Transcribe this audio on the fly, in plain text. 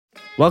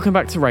Welcome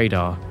back to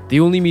Radar, the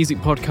all-new music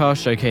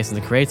podcast showcasing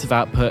the creative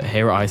output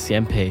here at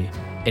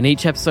ICMP. In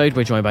each episode,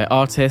 we're joined by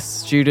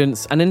artists,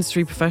 students, and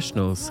industry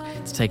professionals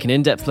to take an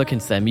in-depth look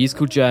into their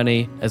musical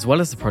journey, as well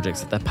as the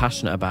projects that they're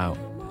passionate about.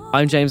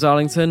 I'm James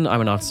Arlington,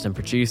 I'm an artist and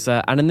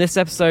producer, and in this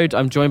episode,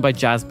 I'm joined by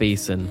Jazz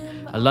Beeson,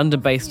 a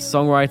London-based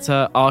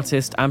songwriter,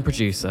 artist, and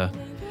producer.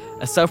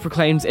 A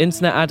self-proclaimed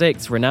internet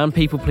addict, renowned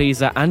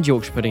people-pleaser, and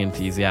Yorkshire pudding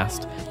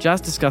enthusiast, Jazz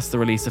discussed the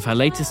release of her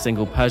latest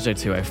single, Peugeot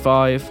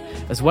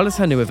 205, as well as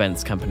her new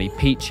events company,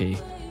 Peachy.